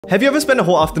Have you ever spent a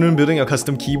whole afternoon building a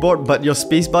custom keyboard, but your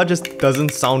spacebar just doesn't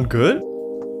sound good?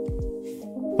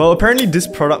 Well, apparently this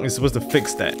product is supposed to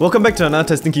fix that. Welcome back to another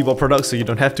testing keyboard product so you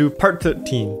don't have to, part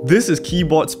 13. This is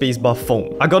keyboard spacebar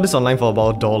foam. I got this online for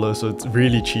about $1, so it's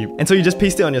really cheap. And so you just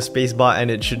paste it on your spacebar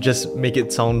and it should just make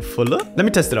it sound fuller. Let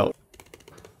me test it out.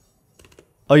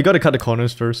 Oh, you gotta cut the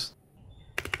corners first.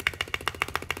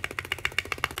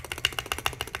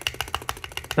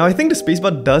 Now I think the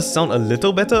spacebar does sound a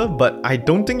little better, but I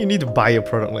don't think you need to buy a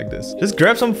product like this. Just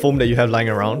grab some foam that you have lying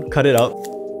around, cut it out,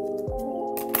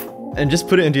 and just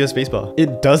put it into your spacebar.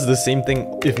 It does the same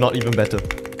thing, if not even better.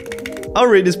 I'll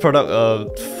rate this product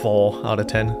a 4 out of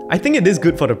 10. I think it is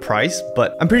good for the price,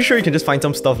 but I'm pretty sure you can just find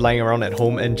some stuff lying around at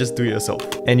home and just do it yourself.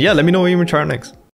 And yeah, let me know what you want to try out next.